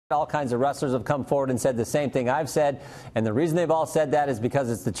All kinds of wrestlers have come forward and said the same thing I've said, and the reason they've all said that is because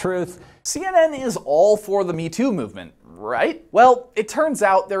it's the truth. CNN is all for the Me Too movement, right? Well, it turns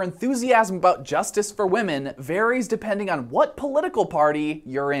out their enthusiasm about justice for women varies depending on what political party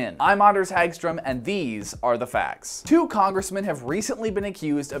you're in. I'm Anders Hagstrom, and these are the facts. 2 congressmen have recently been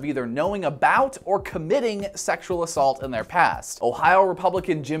accused of either knowing about or committing sexual assault in their past: Ohio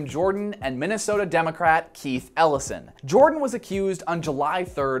Republican Jim Jordan and Minnesota Democrat Keith Ellison. Jordan was accused on July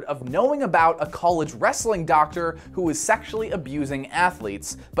 3rd of knowing about a college wrestling doctor who was sexually abusing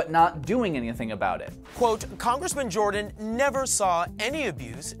athletes, but not doing anything about it. Quote, Congressman Jordan never saw any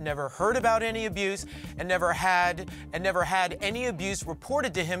abuse, never heard about any abuse, and never had any abuse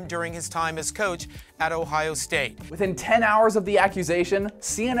reported to him during his time as coach at Ohio State. Within 10 hours of the accusation,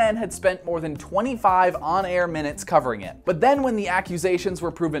 CNN had spent more than 25 on-air minutes covering it. But then when the accusations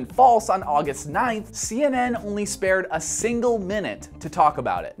were proven false on August 9th, CNN only spared a single minute to talk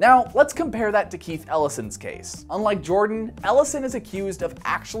about it. Now, let's compare that to Keith Ellison's case. Unlike Jordan, Ellison is accused of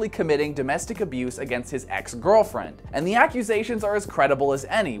actually committing domestic abuse against his ex-girlfriend. And the accusations are as credible as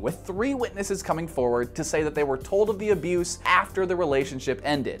any, with 3 witnesses coming forward to say that they were told of the abuse after the relationship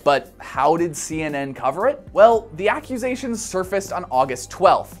ended. But how did CNN cover it? Well, the accusations surfaced on August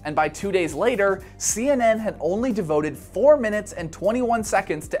 12th, and by 2 days later, CNN had only devoted 4 minutes and 21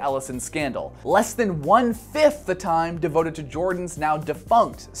 seconds to Ellison's scandal, less than 1/5 the time devoted to Jordan's now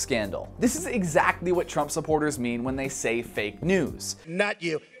defunct scandal. This is exactly what Trump supporters mean when they say fake news. Not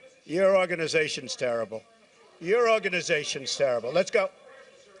you. Your organization's terrible. Your organization's terrible. Let's go.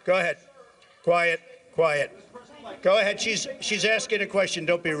 Go ahead. Quiet. Quiet. Go ahead. She's asking a question.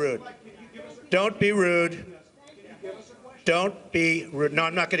 Don't be rude. Don't be rude. Don't be rude. No,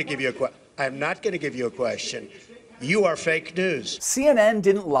 I'm not going to give you a question. I'm not going to give you a question. You are fake news. CNN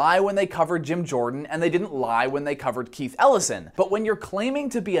didn't lie when they covered Jim Jordan, and they didn't lie when they covered Keith Ellison. But when you're claiming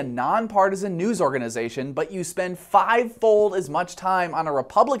to be a nonpartisan news organization, but you spend 5-fold as much time on a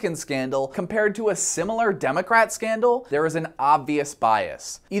Republican scandal compared to a similar Democrat scandal, there is an obvious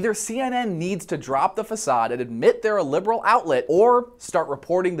bias. Either CNN needs to drop the facade and admit they're a liberal outlet, or start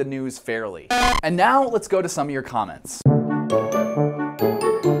reporting the news fairly. And now let's go to some of your comments.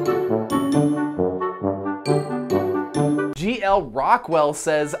 GL Rockwell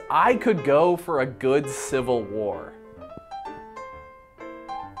says, I could go for a good civil war.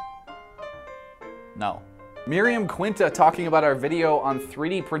 No. Miriam Quinta, talking about our video on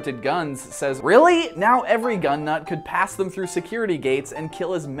 3D printed guns, says, really? Now every gun nut could pass them through security gates and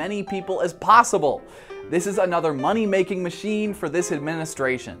kill as many people as possible. This is another money-making machine for this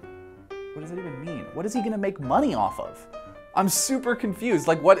administration. What does that even mean? What is he gonna make money off of? I'm super confused.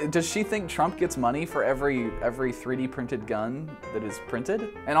 Like, what, does she think Trump gets money for every 3D printed gun that is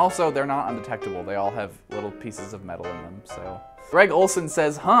printed? And also, they're not undetectable. They all have little pieces of metal in them, so. Greg Olson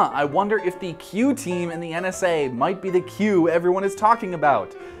says, I wonder if the Q team in the NSA might be the Q everyone is talking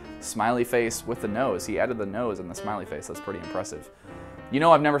about. Smiley face with the nose. He added the nose and the smiley face. That's pretty impressive. You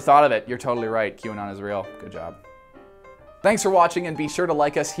know, I've never thought of it. You're totally right. QAnon is real. Good job. Thanks for watching, and be sure to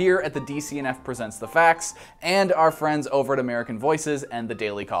like us here at the DCNF Presents the Facts and our friends over at American Voices and the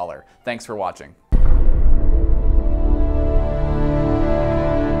Daily Caller. Thanks for watching.